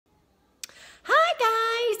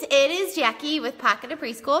it is Jackie with Pocket of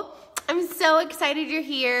Preschool. I'm so excited you're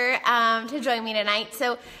here to join me tonight.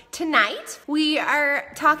 So tonight we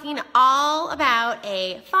are talking all about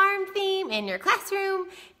a farm theme in your classroom,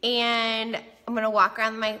 and I'm going to walk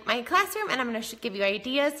around my classroom and I'm going to give you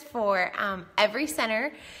ideas for every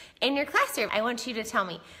center in your classroom. I want you to tell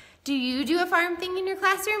me, do you do a farm thing in your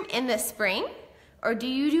classroom in the spring or do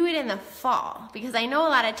you do it in the fall? Because I know a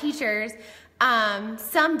lot of teachers,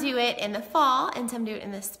 some do it in the fall and some do it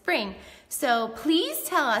in the spring. So please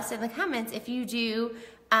tell us in the comments if you do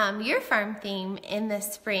your farm theme in the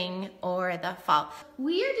spring or the fall.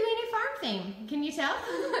 We are doing a farm theme. Can you tell?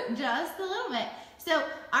 Just a little bit. So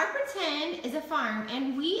our pretend is a farm,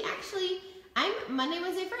 and we actually, I'm Monday,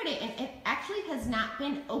 Wednesday, Friday, and it actually has not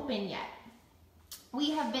been open yet.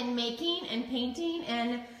 We have been making and painting,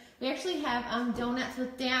 and we actually have donuts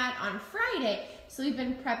with Dad on Friday. So we've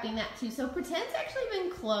been prepping that too. So pretend's actually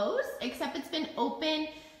been closed, except it's been open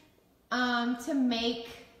to make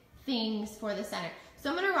things for the center.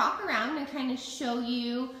 So I'm gonna walk around and kind of show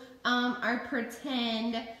you our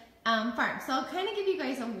pretend farm. So I'll kind of give you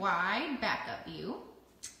guys a wide backup view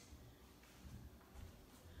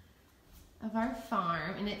of our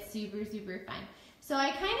farm, and it's super, super fun. So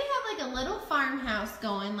I kind of have like a little farmhouse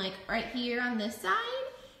going like right here on this side,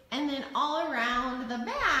 and then all around the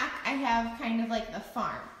back I have kind of like the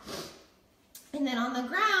farm. And then on the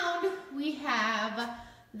ground we have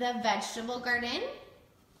the vegetable garden,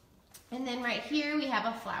 and then right here we have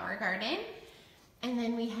a flower garden, and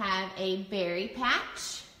then we have a berry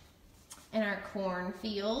patch and our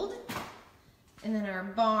cornfield, and then our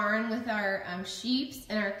barn with our sheeps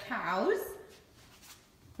and our cows.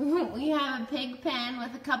 We have a pig pen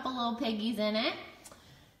with a couple little piggies in it.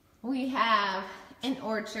 We have an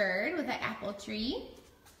orchard with an apple tree.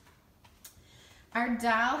 Our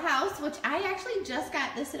dollhouse, which I actually just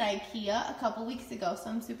got this at IKEA a couple weeks ago, so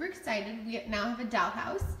I'm super excited. We now have a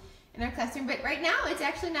dollhouse in our classroom, but right now it's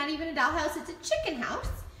actually not even a dollhouse, it's a chicken house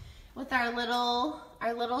with our little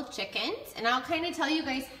chickens. And I'll kind of tell you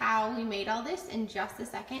guys how we made all this in just a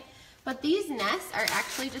second. But these nests are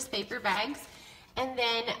actually just paper bags. And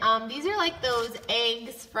then these are like those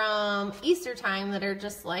eggs from Easter time that are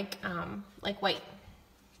just like white.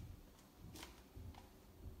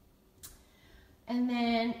 And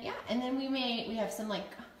then, yeah, and then we have some like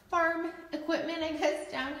farm equipment, I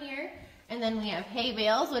guess, down here. And then we have hay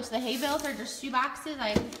bales, which the hay bales are just shoe boxes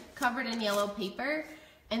I covered in yellow paper.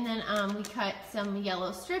 And then we cut some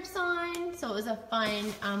yellow strips on, so it was a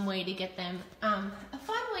fun way to get them,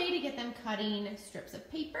 cutting strips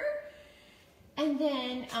of paper. And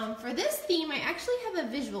then for this theme, I actually have a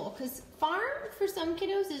visual, because farm for some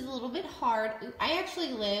kiddos is a little bit hard. I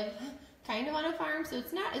actually live kind of on a farm, so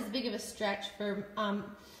it's not as big of a stretch for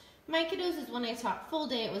my kiddos. Is when I taught full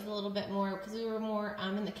day, it was a little bit more, because we were more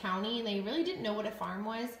in the county, and they really didn't know what a farm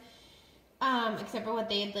was. Except for what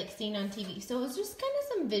they had like seen on TV. So it was just kind of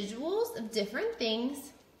some visuals of different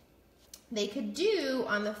things they could do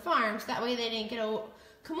on the farm, so that way they didn't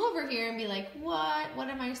come over here and be like, what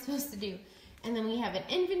am I supposed to do? And then we have an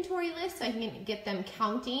inventory list, so I can get them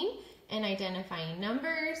counting and identifying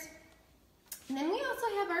numbers. And then we also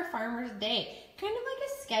have our farmer's day, kind of like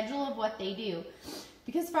a schedule of what they do,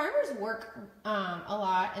 because farmers work a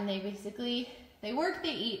lot, and they work, they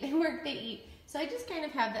eat, they work, they eat. So I just kind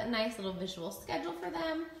of have that nice little visual schedule for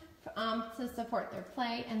them to support their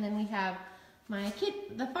play. And then we have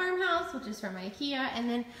the farmhouse, which is from IKEA. And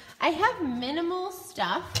then I have minimal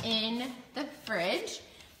stuff in the fridge,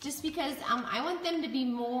 just because I want them to be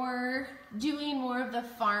doing more of the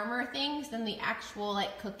farmer things than the actual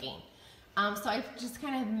like cooking. So I just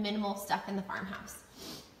kind of have minimal stuff in the farmhouse.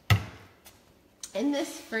 In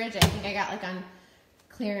this fridge, I think I got like on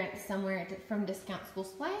clearance somewhere from Discount School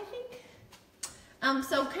Supply, I think.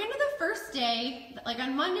 So kind of the first day, like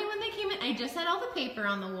on Monday when they came in, I just had all the paper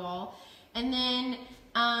on the wall, and then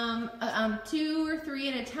 2 or 3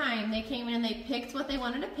 at a time, they came in and they picked what they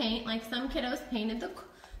wanted to paint. Like some kiddos painted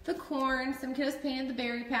the corn, some kiddos painted the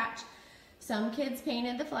berry patch, some kids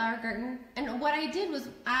painted the flower garden. And what I did was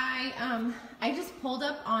I just pulled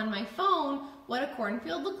up on my phone what a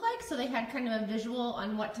cornfield looked like, so they had kind of a visual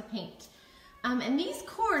on what to paint. And these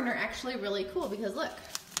corn are actually really cool, because look.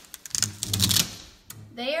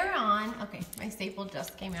 They are on, okay, my staple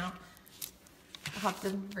just came out. I'll have to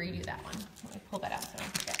redo that one. Let me pull that out so I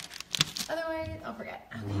don't forget. Otherwise, I'll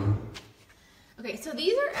forget. Okay, so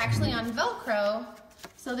these are actually on Velcro,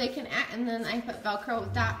 so they can, and then I put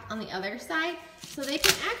Velcro dot on the other side, so they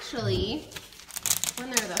can actually,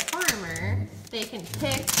 when they're the farmer, they can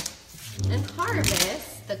pick and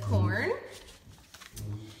harvest the corn.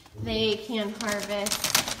 They can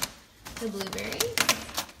harvest the blueberries.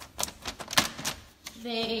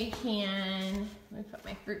 they can, let me put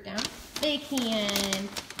my fruit down, they can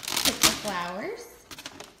pick the flowers.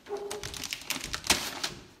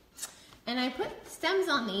 And I put stems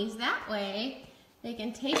on these, that way they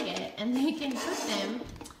can take it and they can put them,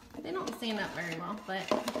 they don't stand up very well, but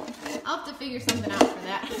I'll have to figure something out for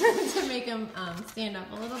that to make them stand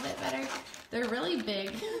up a little bit better. They're really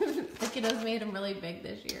big. The kiddos made them really big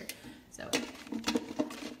this year. So,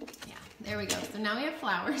 yeah, there we go. So now we have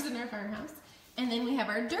flowers in our farmhouse. And then we have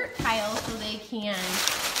our dirt pile, so they can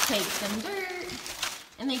take some dirt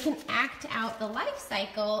and they can act out the life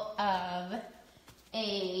cycle of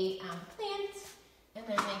a plant. And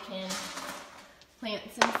then they can plant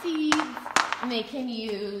some seeds, and they can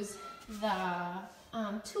use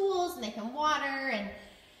the tools, and they can water, and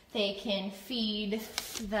they can feed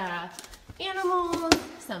the animals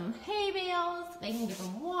some hay bales. They can give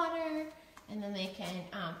them water, and then they can,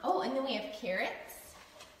 oh, and then we have carrots.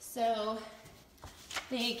 So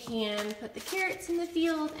they can put the carrots in the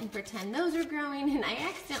field and pretend those are growing, and I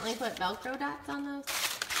accidentally put Velcro dots on those.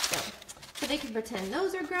 So they can pretend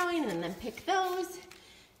those are growing and then pick those.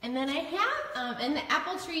 And then I have, and the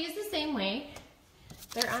apple tree is the same way.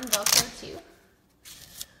 They're on Velcro too.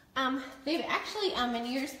 They've actually, in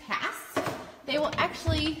years past, they will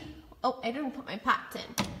actually, oh, I didn't put my pots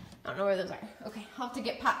in. I don't know where those are. Okay, I'll have to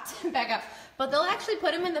get pots back up. But they'll actually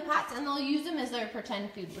put them in the pots and they'll use them as their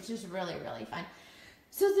pretend food, which is really, really fun.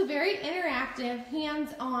 So it's a very interactive,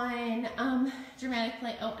 hands-on, dramatic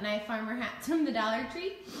play. Oh, and I have farmer hats from the Dollar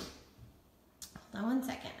Tree. Hold on one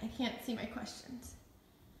second. I can't see my questions.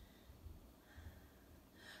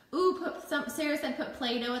 Ooh, Sarah said put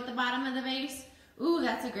Play-Doh at the bottom of the vase. Ooh,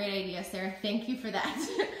 that's a great idea, Sarah. Thank you for that.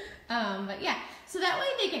 But yeah, so that way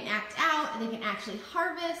they can act out, they can actually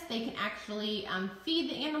harvest, they can actually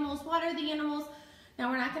feed the animals, water the animals.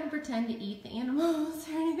 Now we're not gonna pretend to eat the animals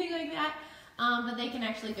or anything like that, but they can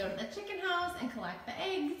actually go to the chicken house and collect the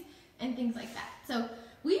eggs and things like that. So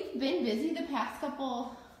we've been busy the past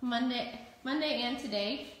couple Monday and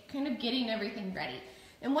today, kind of getting everything ready.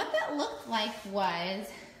 And what that looked like was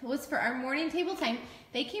for our morning table time,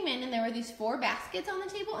 they came in and there were these 4 baskets on the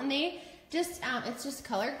table, and they just, it's just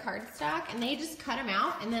colored cardstock, and they just cut them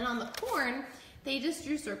out, and then on the corn, they just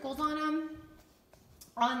drew circles on them.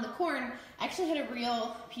 On the corn, I actually had a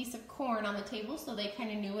real piece of corn on the table, so they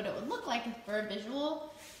kind of knew what it would look like for a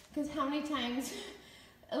visual, because how many times,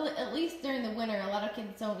 at least during the winter, a lot of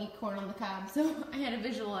kids don't eat corn on the cob, so I had a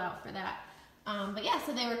visual out for that. But yeah,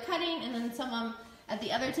 so they were cutting, and then some of them, at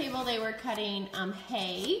the other table, they were cutting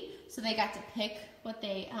hay, so they got to pick what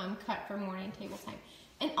they cut for morning table time.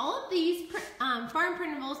 And all of these farm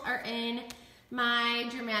printables are in my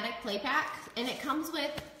dramatic play pack, and it comes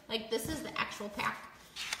with, like, this is the actual pack.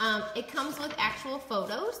 It comes with actual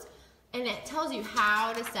photos, and it tells you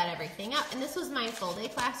how to set everything up. And this was my full day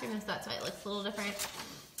classroom, so that's why it looks a little different.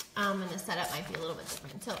 And the setup might be a little bit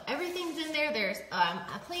different. So everything's in there. There's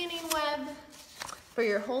a planning web for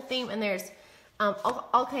your whole theme, and there's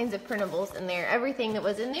all kinds of printables in there. Everything that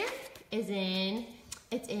was in there is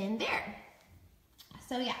it's in there.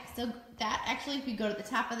 So yeah, so that actually, if you go to the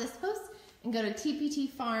top of this post and go to TPT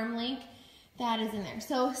Farm link, that is in there.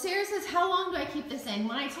 So Sarah says, how long do I keep this in?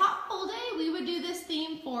 When I taught full day, we would do this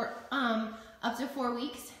theme for up to 4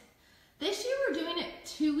 weeks. This year we're doing it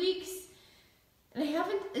 2 weeks, and I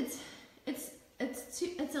haven't. It's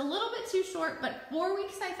a little bit too short, but 4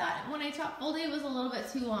 weeks I thought when I taught full day was a little bit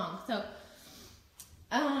too long. So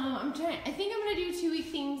I think I'm gonna do 2-week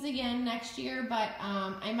themes again next year, but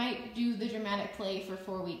I might do the dramatic play for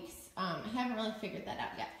 4 weeks. I haven't really figured that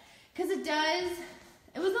out yet, because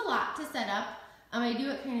it was a lot to set up. I do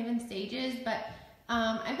it kind of in stages, but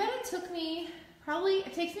I bet it takes me probably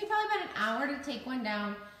about an hour to take one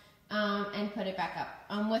down and put it back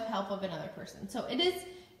up with help of another person. So it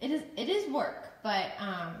is work, but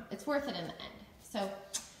it's worth it in the end. So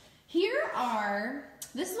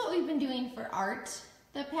this is what we've been doing for art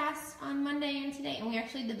the past on Monday and today, and we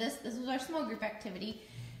actually did this. This was our small group activity.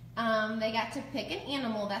 They got to pick an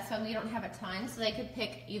animal. That's why we don't have a ton, so they could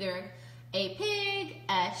pick either a pig,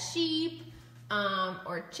 a sheep,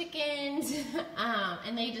 or chickens,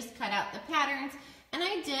 and they just cut out the patterns. And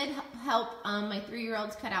I did help my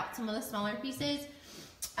 3-year-olds cut out some of the smaller pieces.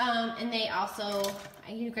 And they also,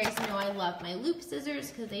 you guys know I love my loop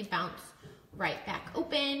scissors because they bounce right back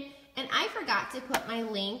open. And I forgot to put my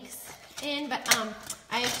links in, but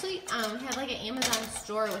I actually had like an Amazon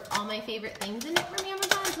store with all my favorite things in it from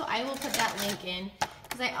Amazon, so I will put that link in,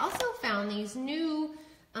 because I also found these new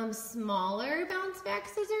smaller bounce back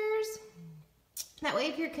scissors. That way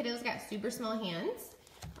if your kiddo's got super small hands,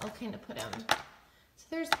 I'll kind of put them so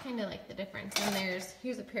there's kind of like the difference. And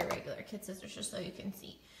here's a pair of regular kid scissors just so you can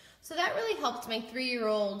see. So that really helped my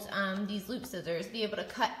 3-year-old, these loop scissors, be able to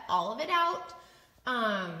cut all of it out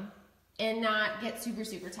and not get super,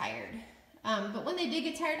 super tired. But when they did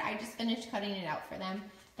get tired, I just finished cutting it out for them.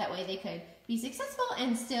 That way they could be successful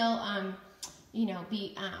and still, you know,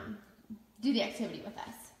 do the activity with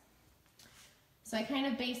us. So I kind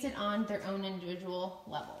of base it on their own individual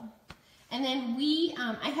level. And then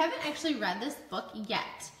I haven't actually read this book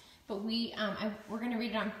yet, but we're going to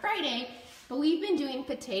read it on Friday. But we've been doing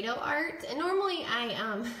potato art, and normally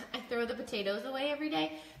I throw the potatoes away every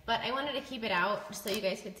day, but I wanted to keep it out just so you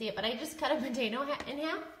guys could see it. But I just cut a potato in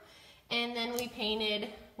half, and then we painted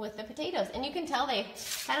with the potatoes. And you can tell they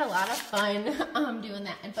had a lot of fun doing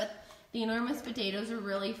that. But The Enormous Potatoes are a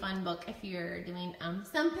really fun book if you're doing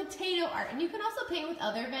some potato art. And you can also paint with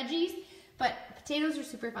other veggies, but potatoes are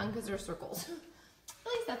super fun because they're circles.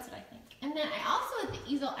 At least that's what I think. And then I also, at the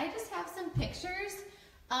easel, I just have some pictures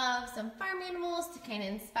of some farm animals to kind of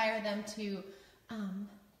inspire them to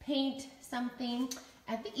paint something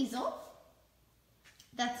at the easel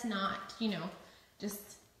that's not, you know,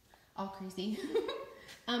 just all crazy.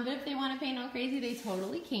 But if they want to paint all crazy, they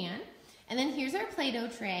totally can. And then here's our Play-Doh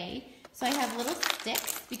tray. So I have little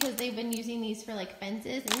sticks because they've been using these for like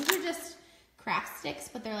fences. And these are just craft sticks,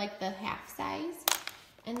 but they're like the half size.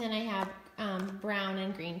 And then I have brown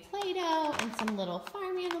and green Play-Doh and some little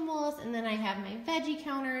farm animals. And then I have my veggie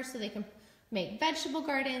counters so they can make vegetable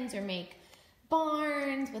gardens or make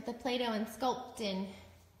barns with the Play-Doh and sculpt. And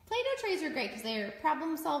Play-Doh trays are great because they're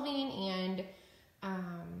problem solving and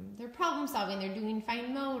they're doing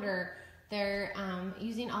fine motor. They're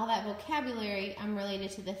using all that vocabulary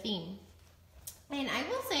related to the theme. And I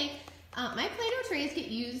will say, my Play-Doh trays get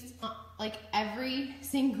used like every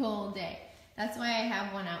single day. That's why I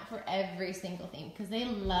have one out for every single theme, because they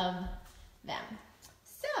love them.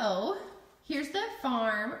 So here's the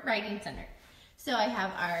farm writing center. So I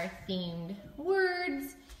have our themed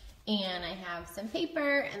words, and I have some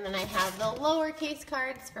paper, and then I have the lowercase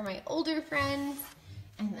cards for my older friends,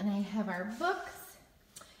 and then I have our books.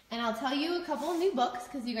 And I'll tell you a couple new books,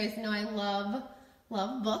 because you guys know I love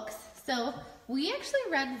books. So we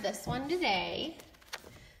actually read this one today,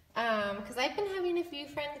 because I've been having a few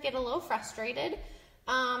friends get a little frustrated.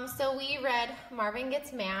 So we read Marvin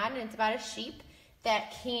Gets Mad, and it's about a sheep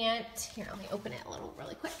that can't, here, let me open it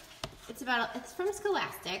really quick. It's from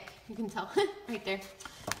Scholastic, you can tell right there.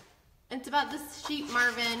 It's about this sheep,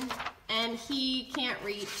 Marvin, and he can't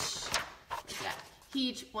reach,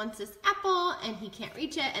 he wants this apple, and he can't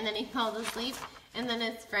reach it, and then he falls asleep, and then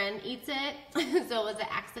his friend eats it, so it was an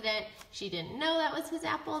accident. She didn't know that was his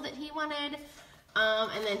apple that he wanted,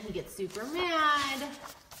 and then he gets super mad,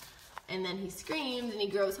 and then he screams, and he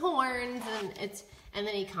grows horns, and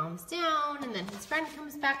then he calms down, and then his friend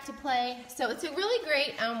comes back to play. So it's a really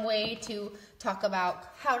great way to talk about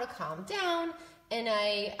how to calm down in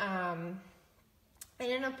an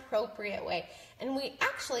appropriate way. And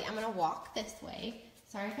I'm gonna walk this way.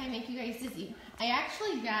 Sorry if I make you guys dizzy. I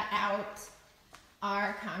actually got out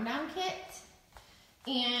our calm down kit,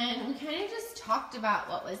 and we kind of just talked about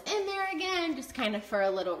what was in there again, just kind of for a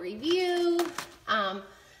little review.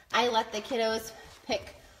 I let the kiddos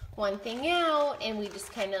pick one thing out, and we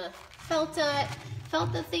just kind of felt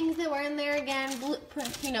the things that were in there again.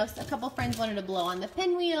 You know, a couple friends wanted to blow on the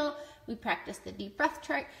pinwheel. We practiced the deep breath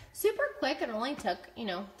chart. Super quick. It only took,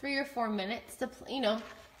 3 or 4 minutes to,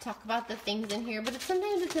 talk about the things in here. But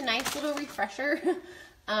sometimes it's a nice little refresher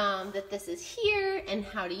that this is here and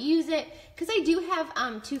how to use it. Because I do have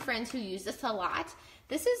 2 friends who use this a lot.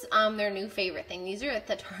 This is their new favorite thing. These are at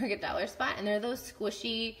the Target dollar spot, and they're those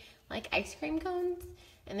squishy, like, ice cream cones.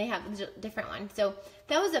 And they have different ones. So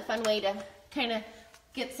that was a fun way to kind of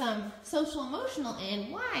get some social emotional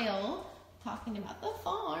in while talking about the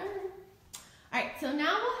farm. All right, so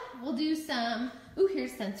now we'll do some,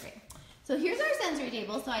 here's sensory. So here's our sensory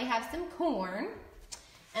table. So I have some corn,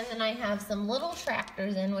 and then I have some little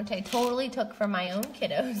tractors in, which I totally took from my own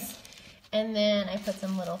kiddos. And then I put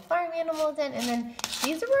some little farm animals in, and then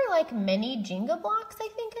these were like mini Jenga blocks, I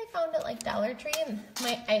think I found at like Dollar Tree.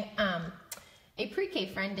 And a pre-K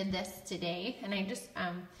friend did this today, and I just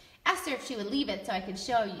asked her if she would leave it so I could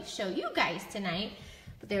show you guys tonight.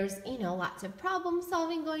 But there's, lots of problem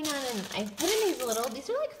solving going on, and I put in these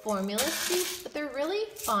are like formula scoops, but they're really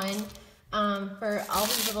fun for all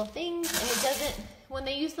these little things. And it doesn't, when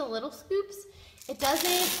they use the little scoops, it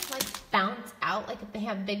doesn't like bounce out like if they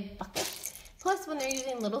have big buckets. Plus, when they're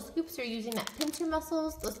using little scoops, they're using those pincer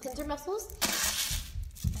muscles. So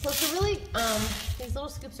it's a really, these little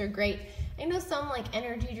scoops are great. I know some like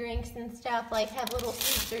energy drinks and stuff like have little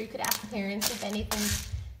scoops, or you could ask parents if anything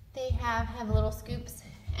they have little scoops.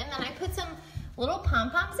 And then I put some little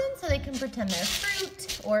pom-poms in so they can pretend they're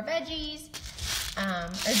fruit or veggies,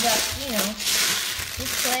 or just, you know,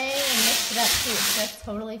 just play and mix it up too. That's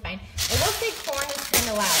totally fine. I will say corn is kind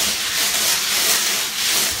of loud.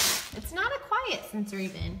 It's not a quiet sensory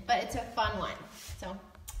bin, but it's a fun one. So,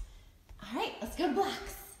 all right, let's go to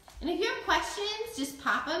blocks. And if you have questions, just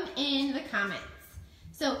pop them in the comments.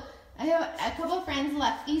 So I have a couple of friends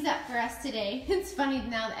left these up for us today. It's funny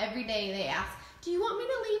now that every day they ask, do you want me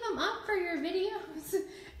to leave them up for your videos?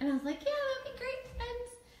 And I was like, yeah, that'd be great,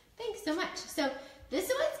 friends. Thanks so much. So this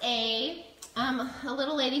was a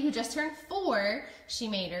little lady who just turned 4. She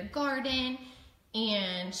made her garden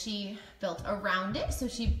and she built around it. So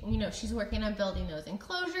she, you know, she's working on building those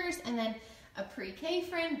enclosures. And then a pre-K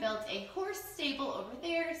friend built a horse stable over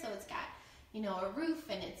there. So it's got, you know, a roof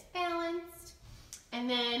and it's balanced. And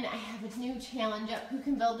then I have a new challenge up, who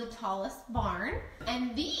can build the tallest barn.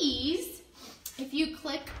 And these, if you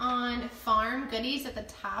click on farm goodies at the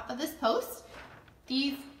top of this post,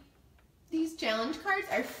 these challenge cards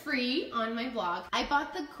are free on my blog. I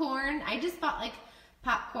bought the corn, I just bought like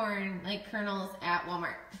popcorn, like kernels at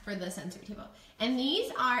Walmart for the sensory table. And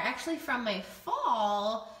these are actually from my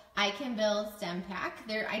fall I Can Build STEM pack.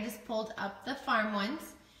 I just pulled up the farm ones,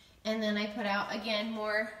 and then I put out again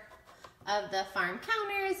more of the farm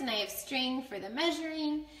counters, and I have string for the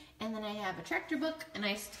measuring, and then I have a tractor book, and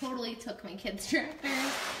I totally took my kids'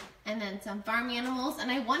 tractors, and then some farm animals.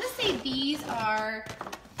 And I want to say these are,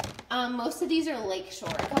 most of these are Lakeshore.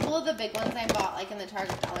 A couple of the big ones I bought like in the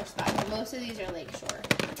Target dollar spot, but most of these are Lakeshore.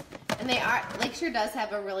 And they are, Lakeshore does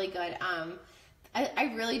have a really good,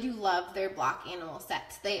 I really do love their block animal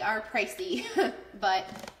sets. They are pricey, but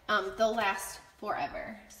they'll last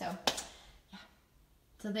forever. So yeah.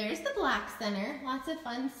 So there's the Black Center. Lots of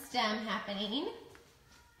fun STEM happening.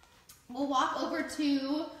 We'll walk over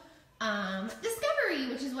to Discovery,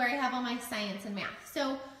 which is where I have all my science and math.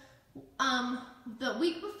 So the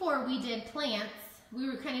week before we did plants, we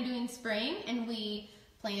were kind of doing spring, and we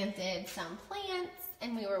planted some plants,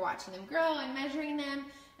 and we were watching them grow and measuring them,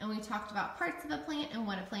 and we talked about parts of a plant and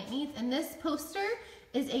what a plant needs. And this poster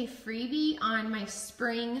is a freebie on my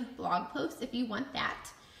spring blog post if you want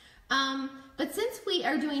that. But since we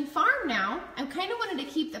are doing farm now, I kind of wanted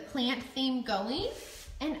to keep the plant theme going,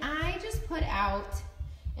 and I just put out,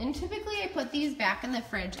 and typically I put these back in the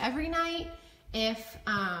fridge every night if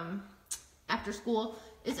after school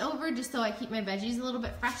is over, just so I keep my veggies a little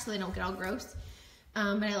bit fresh so they don't get all gross.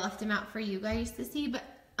 But I left them out for you guys to see. But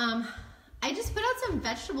I just put out some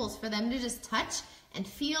vegetables for them to just touch and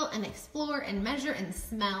feel and explore and measure and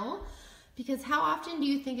smell. Because how often do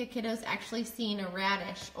you think a kiddo's actually seen a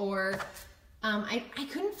radish? Or I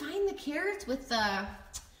couldn't find the carrots with the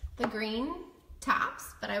green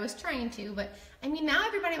tops, but I was trying to. But I mean, now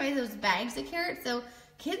everybody buys those bags of carrots, so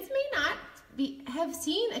kids may not have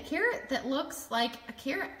seen a carrot that looks like a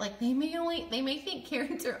carrot. Like they may think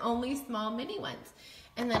carrots are only small mini ones.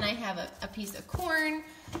 And then I have a piece of corn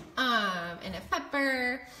and a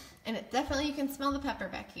pepper, and it definitely, you can smell the pepper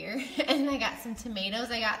back here. And I got some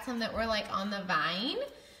tomatoes. I got some that were like on the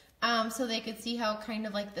vine, so they could see how kind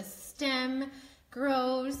of like the stem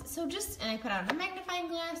grows. So just, and I put out a magnifying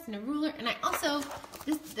glass and a ruler, and I also,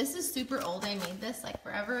 this is super old. I made this like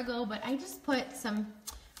forever ago, but I just put some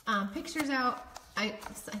pictures out. I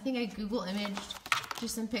think I Google imaged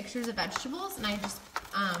just some pictures of vegetables, and I just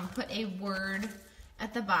put a word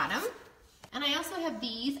at the bottom. And I also have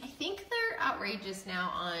these. I think they're outrageous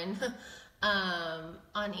now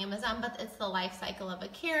on Amazon, but it's The Life Cycle of a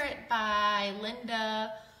Carrot by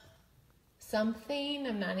Linda something.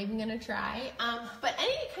 I'm not even gonna try. But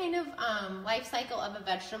any kind of life cycle of a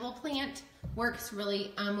vegetable plant works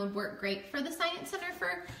really, would work great for the Science Center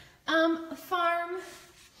for farm.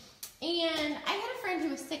 And I had a friend who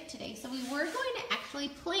was sick today, so we were going to actually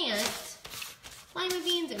plant lima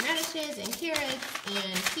beans and radishes and carrots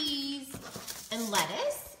and peas and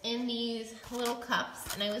lettuce in these little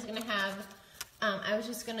cups. And I was gonna have, I was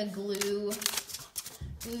just gonna glue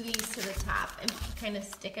these to the top and kind of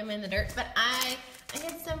stick them in the dirt. But I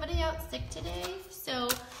had somebody out sick today, so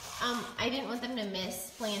I didn't want them to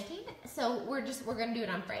miss planting. So we're gonna do it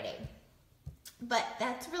on Friday. But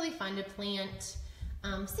that's really fun to plant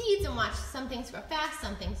seeds and watch some things grow fast,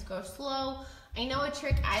 some things grow slow. I know a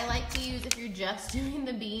trick I like to use if you're just doing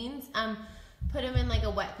the beans, put them in like a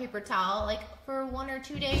wet paper towel like for 1 or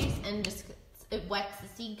 2 days, and just it wets the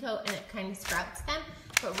seed coat and it kind of sprouts them.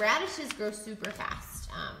 But radishes grow super fast,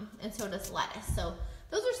 and so does lettuce. So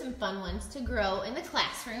those are some fun ones to grow in the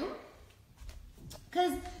classroom,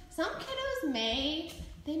 because some kiddos may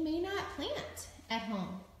not plant at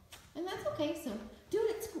home, and that's okay, so do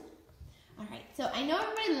it at school. All right, so I know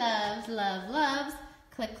everybody loves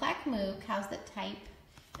Click, Clack, Moo, Cows That Type,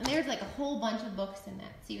 and there's like a whole bunch of books in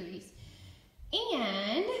that series.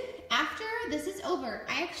 And after this is over,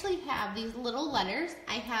 I actually have these little letters.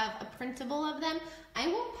 I have a printable of them. I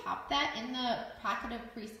will pop that in the Pocket of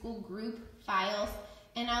Preschool group files,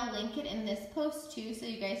 and I'll link it in this post too, so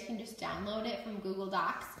you guys can just download it from Google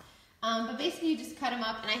Docs. But basically you just cut them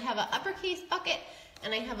up, and I have an uppercase bucket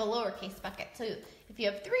and I have a lowercase bucket. So if you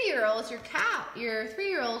have 3-year-olds, your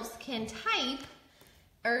 3-year-olds can type,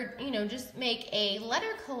 or just make a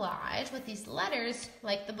letter collage with these letters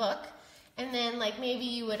like the book. And then like maybe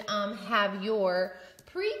you would have your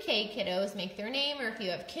pre-K kiddos make their name, or if you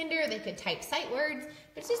have kinder, they could type sight words.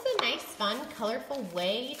 But it's just a nice, fun, colorful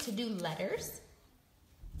way to do letters.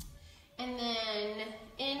 And then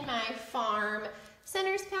in my Farm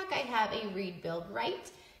Centers pack, I have a Read, Build,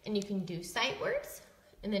 Write, and you can do sight words.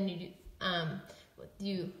 And then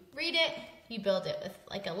you read it, you build it with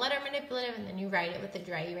like a letter manipulative, and then you write it with a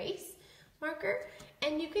dry erase marker.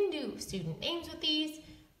 And you can do student names with these.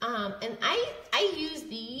 And I use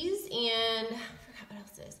these, and I forgot what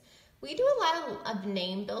else it is. We do a lot of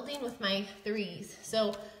name building with my 3s.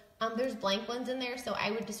 So there's blank ones in there, so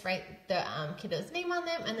I would just write the kiddo's name on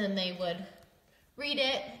them, and then they would read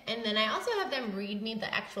it. And then I also have them read me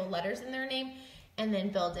the actual letters in their name, and then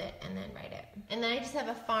build it, and then write it. And then I just have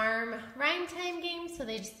a farm rhyme time game, so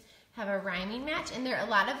they just have a rhyming match. And a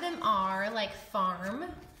lot of them are like farm.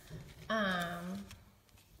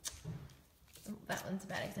 That one's a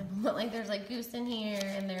bad example, but like there's like goose in here,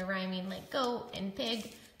 and they're rhyming like goat and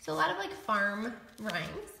pig. So a lot of like farm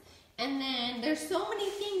rhymes. And then there's so many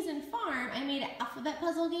things in farm. I made an alphabet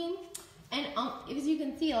puzzle game, and as you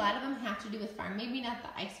can see, a lot of them have to do with farm. Maybe not the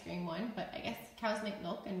ice cream one, but I guess cows make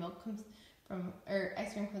milk, and milk comes from, or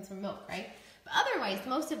ice cream comes from milk, right? But otherwise,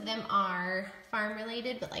 most of them are farm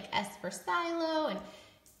related, but like S for silo, and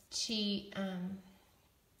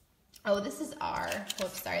oh, this is R.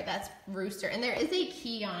 Whoops, sorry, that's rooster. And there is a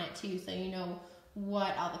key on it too, so you know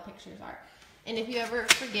what all the pictures are. And if you ever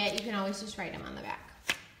forget, you can always just write them on the back.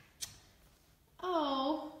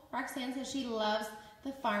 Oh, Roxanne says she loves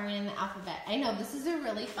the farming and the alphabet. I know, this is a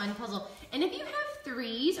really fun puzzle. And if you have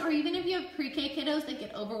 3s, or even if you have pre-K kiddos that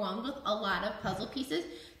get overwhelmed with a lot of puzzle pieces,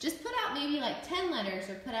 just put out maybe like 10 letters,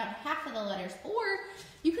 or put out half of the letters. Or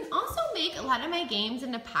you can also make a lot of my games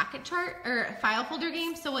into pocket chart or file folder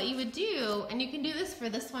games. So what you would do, and you can do this for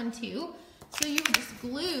this one too, so you would just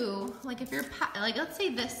glue, like if you're, like let's say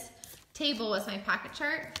this table was my pocket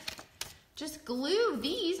chart, just glue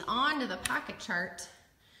these onto the pocket chart,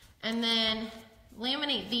 and then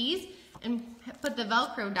laminate these and put the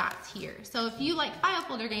Velcro dots here. So if you like file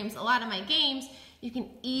folder games, a lot of my games you can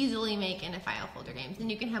easily make into file folder games.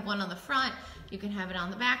 And you can have one on the front, you can have it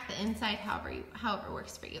on the back, the inside, however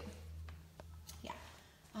works for you. Yeah.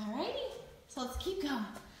 Alrighty, so let's keep going.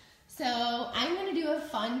 So I'm gonna do a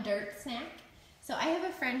fun dirt snack. So I have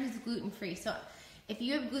a friend who's gluten-free. So if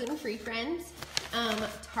you have gluten-free friends,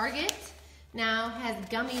 Target now has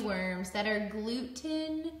gummy worms that are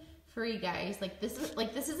gluten-free, guys.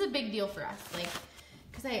 This is a big deal for us.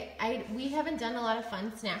 Because we haven't done a lot of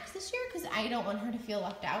fun snacks this year because I don't want her to feel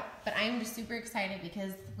left out. But I'm just super excited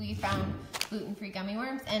because we found gluten-free gummy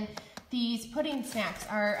worms, and these pudding snacks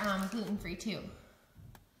are gluten-free too.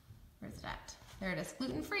 Where's it at? There it is,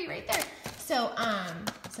 gluten-free right there. So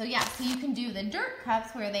yeah, so you can do the dirt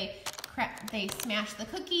cups where they smash the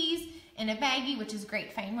cookies in a baggie, which is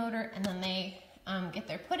great fine motor, and then they get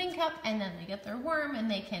their pudding cup, and then they get their worm,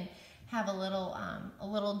 and they can have a little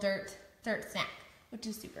dirt snack, which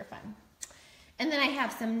is super fun. And then I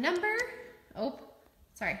have some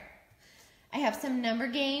I have some number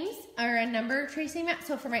games, or a number tracing map.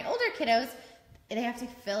 So for my older kiddos, they have to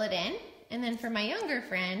fill it in, and then for my younger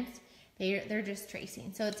friends, they're just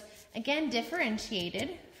tracing. So it's, again,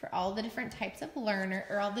 differentiated for all the different types of learner,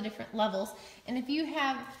 or all the different levels. And if you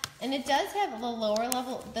have, and it does have the lower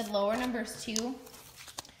level, the lower numbers too.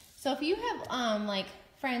 So if you have like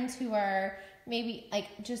friends who are maybe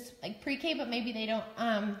just pre-K, but maybe they don't,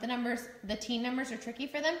 the teen numbers are tricky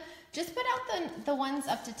for them, just put out the ones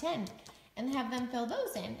up to 10 and have them fill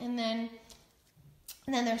those in, and then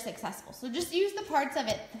they're successful. So just use the parts of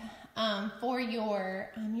it for your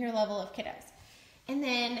level of kiddos. And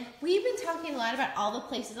then we've been talking a lot about all the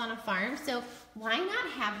places on a farm, so why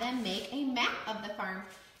not have them make a map of the farm?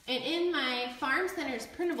 And in my Farm Centers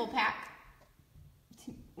printable pack,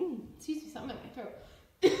 excuse me, something in my throat.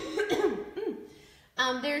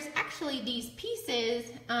 There's actually these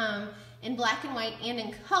pieces in black and white and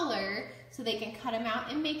in color so they can cut them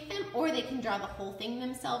out and make them, or they can draw the whole thing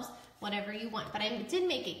themselves, whatever you want. But I did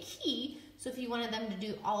make a key, so if you wanted them to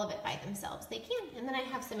do all of it by themselves, they can. And then I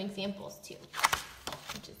have some examples too,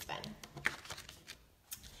 which is fun.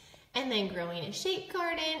 And then growing a shape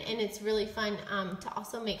garden, and it's really fun to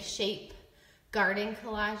also make shape garden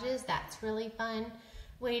collages. That's really fun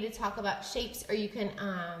way to talk about shapes, or you can,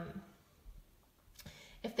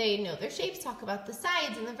 if they know their shapes, talk about the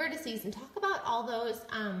sides and the vertices and talk about all those,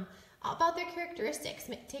 about their characteristics,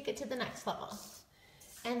 take it to the next level.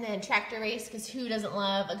 And then tractor race, because who doesn't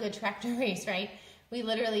love a good tractor race, right? We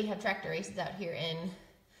literally have tractor races out here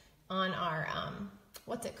on our,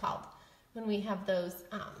 what's it called? When we have those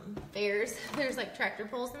fairs, there's like tractor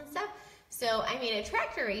pulls and stuff. So I made a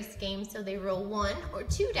tractor race game, so they roll 1 or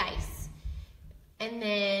 2 dice, and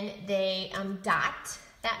then they dot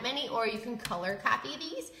that many, or you can color copy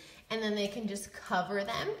these, and then they can just cover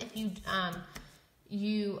them if you,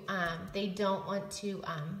 they don't want to,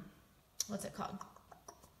 what's it called?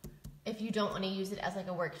 If you don't want to use it as like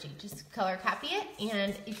a worksheet, just color copy it,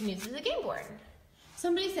 and you can use it as a game board.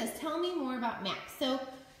 Somebody says, tell me more about Max. So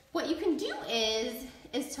what you can do is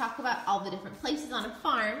talk about all the different places on a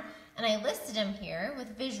farm, and I listed them here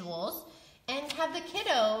with visuals, and have the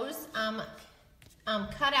kiddos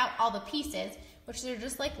cut out all the pieces, which they're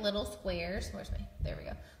just like little squares. There we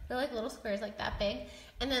go. They're like little squares like that big,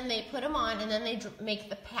 and then they put them on, and then they make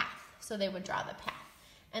the path, so they would draw the path.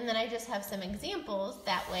 And then I just have some examples,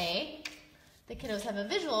 that way the kiddos have a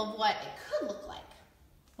visual of what it could look like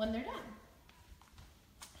when they're done.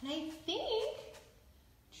 And I think,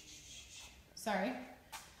 sorry,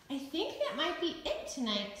 I think that might be it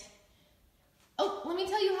tonight. Oh, let me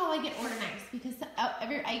tell you how I get organized, because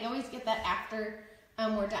I always get that after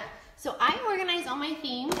we're done. So I organize all my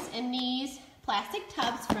themes in these plastic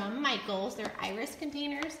tubs from Michael's. They're iris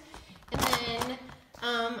containers. And then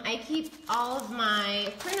I keep all of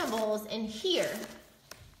my printables in here.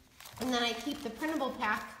 And then I keep the printable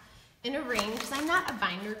pack in a ring, because I'm not a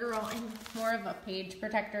binder girl. I'm more of a page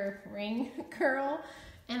protector ring girl.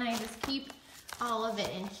 And I just keep all of it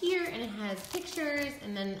in here, and it has pictures,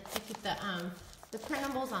 and then I keep the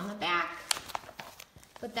printables on the back.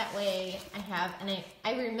 But that way I have, and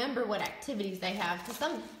I remember what activities I have, because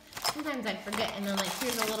sometimes I forget, and then like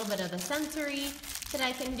here's a little bit of the sensory that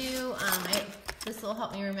I can do. This will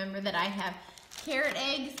help me remember that I have carrot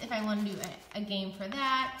eggs if I want to do a game for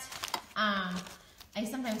that. I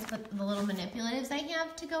sometimes put the little manipulatives I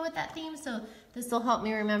have to go with that theme, so this will help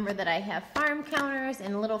me remember that I have farm counters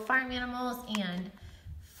and little farm animals and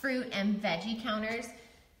fruit and veggie counters.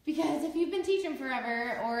 Because if you've been teaching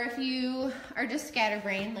forever, or if you are just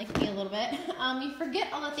scatterbrained like me a little bit, you forget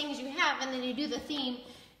all the things you have, and then you do the theme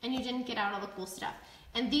and you didn't get out all the cool stuff.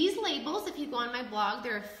 And these labels, if you go on my blog,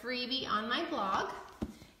 they're a freebie on my blog.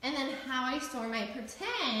 And then how I store my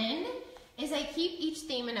pretend is I keep each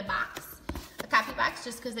theme in a box, a copy box,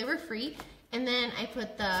 just because they were free. And then I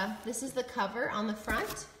put this is the cover on the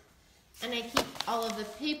front, and I keep all of the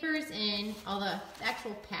papers in, all the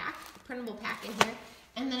actual pack, printable pack in here.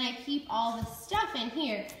 And then I keep all the stuff in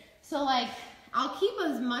here. So like, I'll keep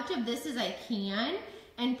as much of this as I can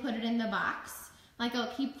and put it in the box. Like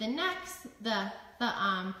I'll keep the necks,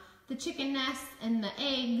 the chicken nests and the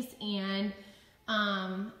eggs, and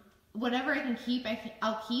whatever I can keep,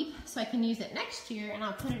 I'll keep, so I can use it next year, and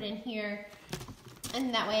I'll put it in here.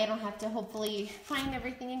 And that way I don't have to hopefully find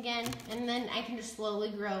everything again. And then I can just slowly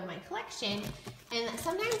grow my collection. And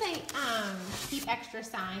sometimes I keep extra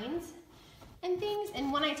signs and things.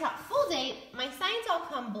 And when I taught full day, my signs all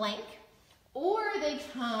come blank, or they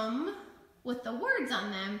come with the words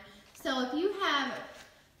on them. So if you have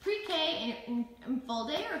pre-K and full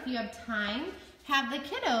day, or if you have time, have the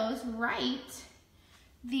kiddos write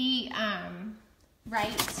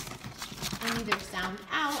and either sound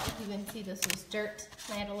out. If you can see, this was dirt.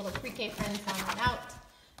 I had a little pre-K friend sound it out.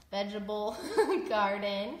 Vegetable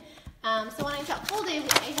garden. So when I taught full day,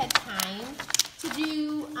 I had time to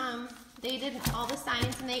do, they did all the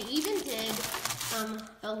signs, and they even did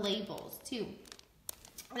the labels too.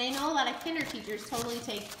 And I know a lot of kinder teachers totally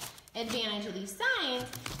take advantage of these signs,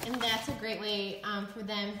 and that's a great way for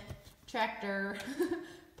them, tractor,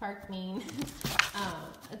 park mean.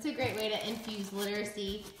 It's a great way to infuse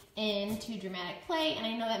literacy into dramatic play, and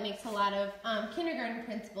I know that makes a lot of kindergarten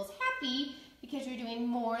principals happy, because you're doing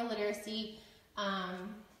more literacy at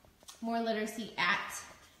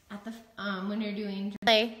the when you're doing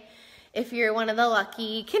play. if you're one of the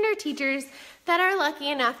lucky kinder teachers that are lucky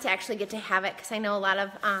enough to actually get to have it, because I know a lot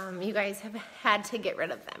of you guys have had to get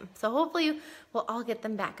rid of them. So hopefully we'll all get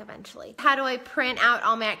them back eventually. How do I print out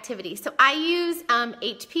all my activities? So I use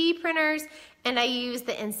HP printers, and I use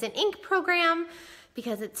the Instant Ink program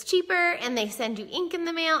because it's cheaper and they send you ink in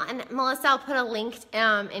the mail. And Melissa, I'll put a link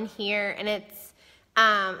in here, and it's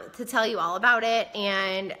to tell you all about it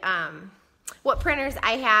and what printers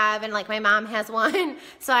I have, and like my mom has one,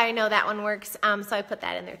 so I know that one works, so I put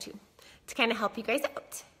that in there too to kind of help you guys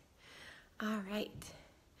out. All right.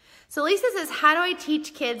 So Lisa says, how do I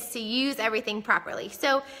teach kids to use everything properly?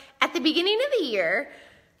 So at the beginning of the year,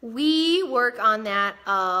 we work on that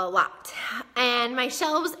a lot. And my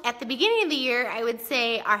shelves at the beginning of the year, I would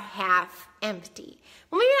say, are half empty.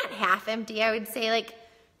 Well, maybe not half empty, I would say like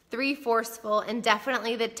 3/4 full, and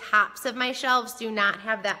definitely the tops of my shelves do not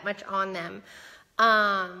have that much on them.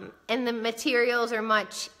 And the materials are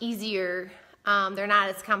much easier. They're not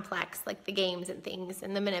as complex, like the games and things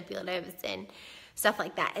and the manipulatives and stuff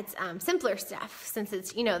like that. It's simpler stuff since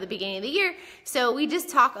it's, you know, the beginning of the year. So we just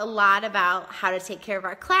talk a lot about how to take care of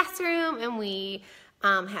our classroom, and we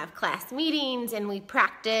have class meetings, and we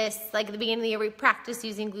practice, like at the beginning of the year, we practice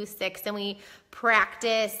using glue sticks, and we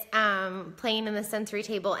practice playing in the sensory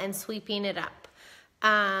table and sweeping it up.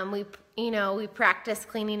 We practice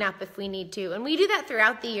cleaning up if we need to, and we do that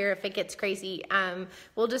throughout the year. If it gets crazy,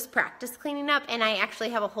 we'll just practice cleaning up, and I actually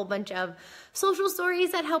have a whole bunch of social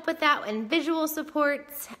stories that help with that, and visual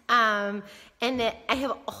supports, and I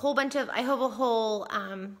have a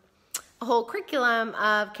whole curriculum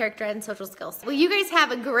of character and social skills. Well, you guys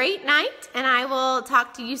have a great night, and I will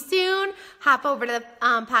talk to you soon. Hop over to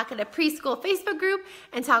the Pocket of Preschool Facebook group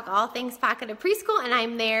and talk all things Pocket of Preschool, and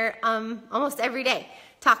I'm there almost every day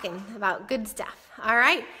talking about good stuff. All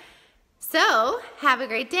right, so have a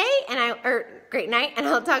great day, great night, and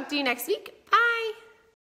I'll talk to you next week.